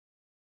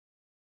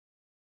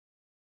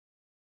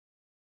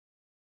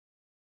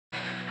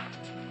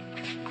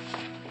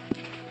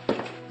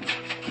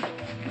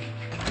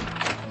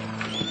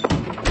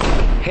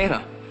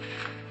Hannah,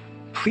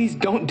 please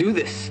don't do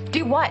this.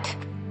 Do what?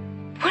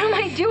 What am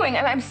I doing?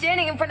 I'm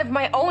standing in front of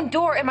my own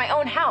door in my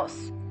own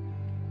house.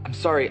 I'm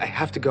sorry, I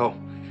have to go.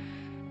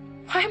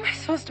 Why am I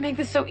supposed to make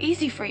this so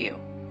easy for you?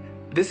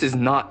 This is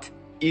not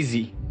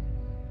easy.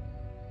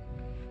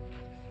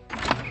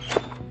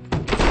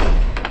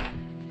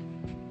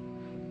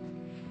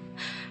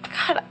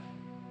 God,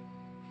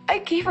 I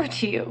gave her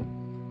to you.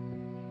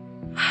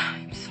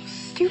 I'm so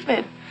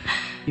stupid.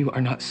 You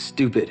are not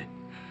stupid.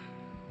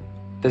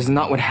 That's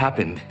not what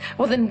happened.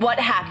 Well, then what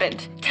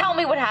happened? Tell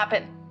me what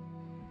happened.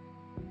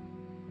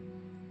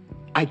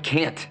 I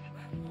can't.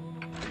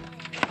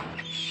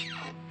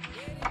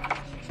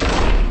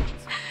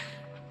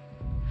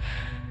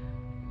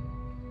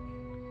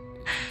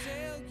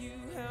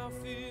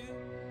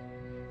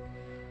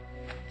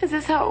 Is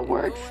this how it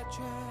works?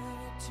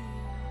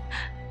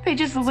 They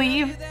just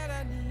leave?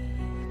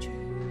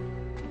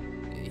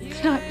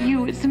 It's not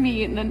you, it's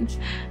me, and then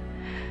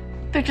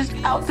they're just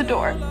out the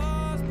door.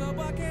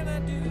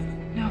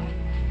 No.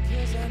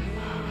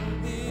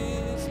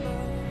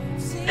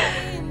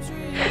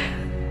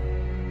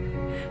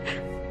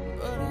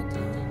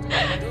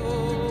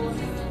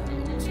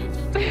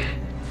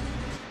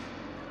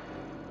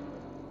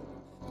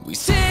 We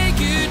say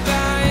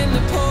goodbye in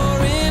the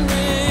pouring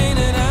rain,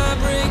 and I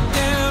break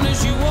down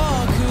as you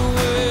walk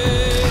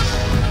away.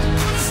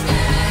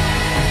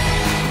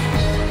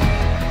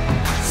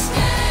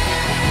 Stay.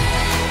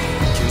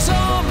 'Cause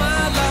all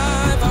my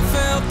life I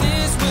felt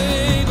this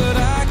way, but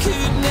I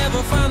could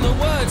never find the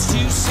words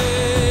to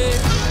say.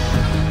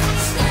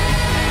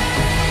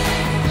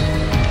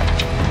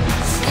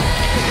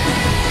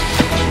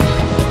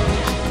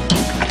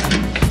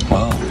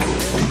 Whoa,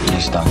 you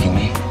stalking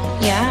me?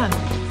 Yeah.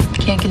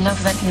 Can't get enough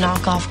of that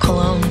knockoff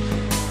cologne.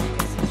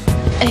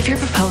 And if you're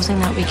proposing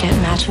that we get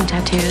matching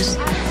tattoos,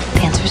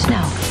 the answer is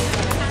no.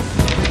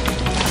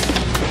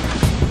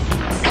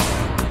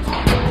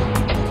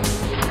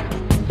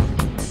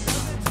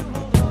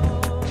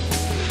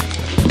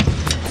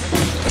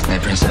 Hey,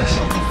 princess.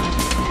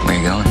 Where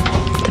you going?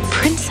 The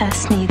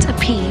princess needs a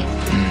pee.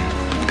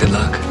 Good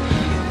luck.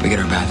 We get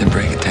our bathroom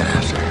break at 10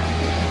 after.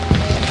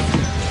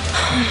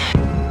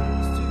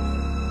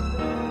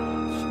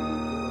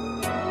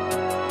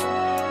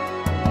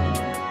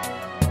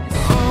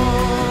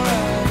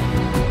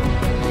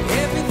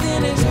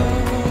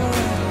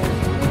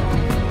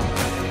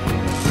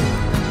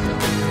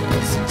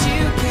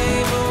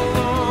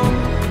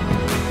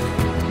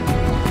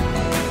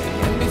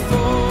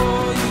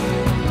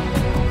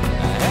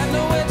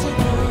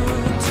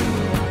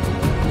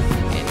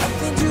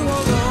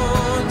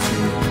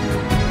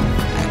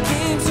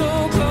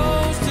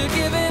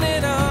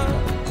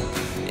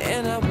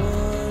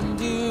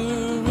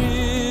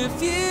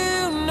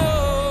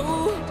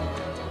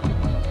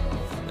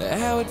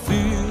 How it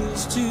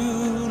feels to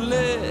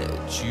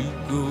let you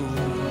go.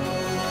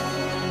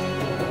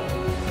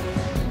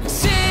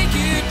 Say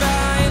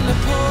goodbye in the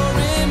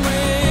pouring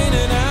rain,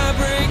 and I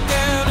break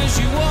down as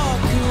you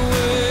walk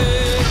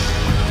away.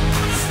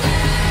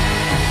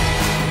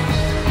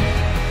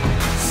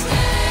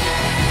 Stay.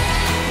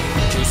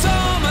 'Cause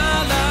all my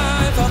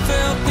life I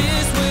felt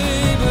this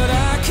way, but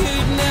I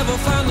could never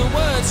find the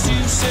words to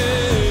say.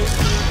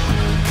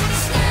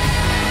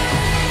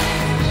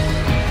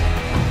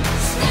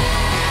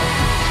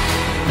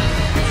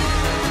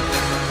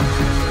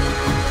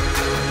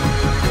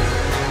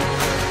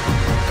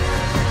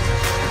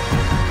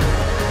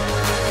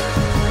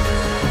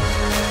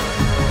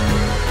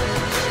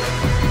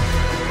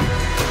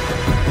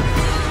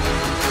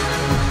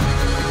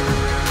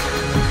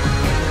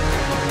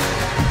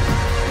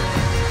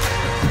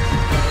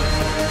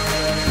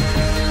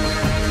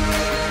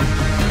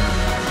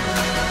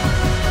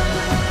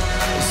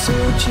 So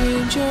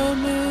change your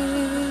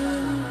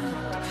mind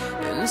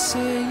and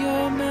say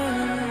you're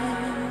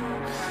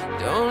mine.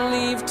 Don't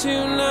leave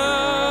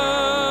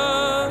tonight.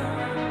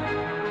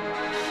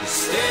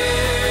 Stay.